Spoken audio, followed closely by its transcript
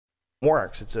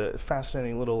works. It's a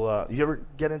fascinating little. You ever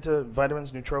get into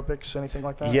vitamins, nootropics, anything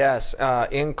like that? Yes,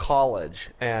 in college,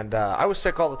 and I was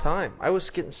sick all the time. I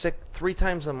was getting sick 3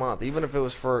 times a month, even if it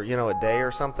was for a day or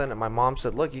something. And my mom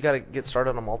said, "Look, you got to get started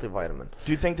on a multivitamin."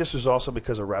 Do you think this is also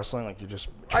because of wrestling? Like you're just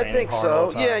I training think hard so. all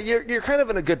the time? Yeah, you're kind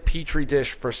of in a good petri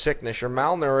dish for sickness. You're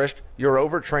malnourished, you're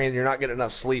overtrained, you're not getting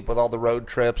enough sleep with all the road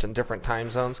trips and different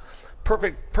time zones.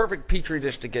 Perfect petri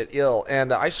dish to get ill.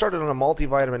 And I started on a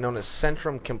multivitamin known as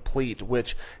Centrum Complete,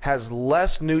 which has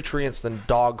less nutrients than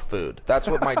dog food. That's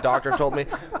what my doctor told me.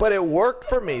 But it worked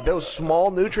for me. Those small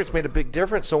nutrients made a big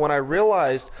difference. So when I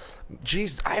realized,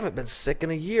 geez, I haven't been sick in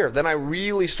a year, then I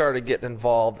really started getting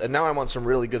involved. And now I'm on some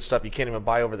really good stuff you can't even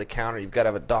buy over the counter. You've got to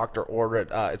have a doctor order it.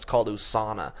 It's called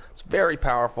USANA. It's very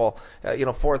powerful.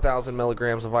 4,000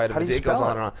 milligrams of vitamin D. It goes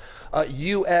on and on.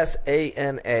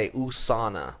 USANA,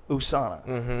 USANA. USANA.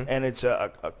 Mm-hmm. And it's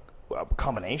a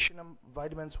combination of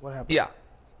vitamins? What happened? Yeah.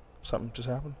 Something just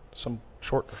happened? Some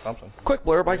short or something? Quick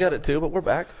blurb, I got it too, but we're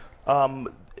back.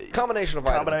 Combination of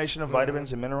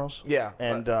vitamins and minerals. Yeah,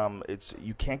 and it's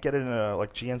you can't get it in a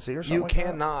like GNC or something. You like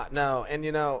cannot. No,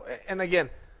 and again,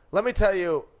 let me tell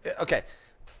you. Okay,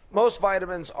 most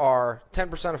vitamins are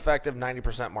 10% effective,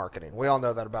 90% marketing. We all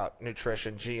know that about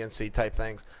nutrition, GNC type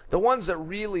things. The ones that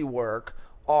really work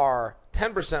are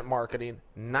 10% marketing,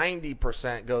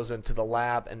 90% goes into the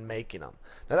lab and making them.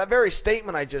 Now, that very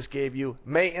statement I just gave you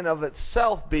may in of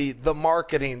itself be the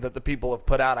marketing that the people have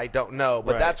put out. I don't know,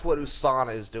 but that's what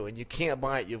USANA is doing. You can't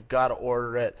buy it. You've got to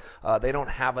order it. They don't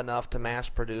have enough to mass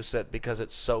produce it because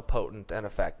it's so potent and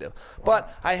effective. Wow.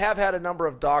 But I have had a number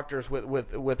of doctors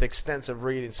with extensive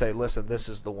reading say, listen, this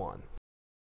is the one.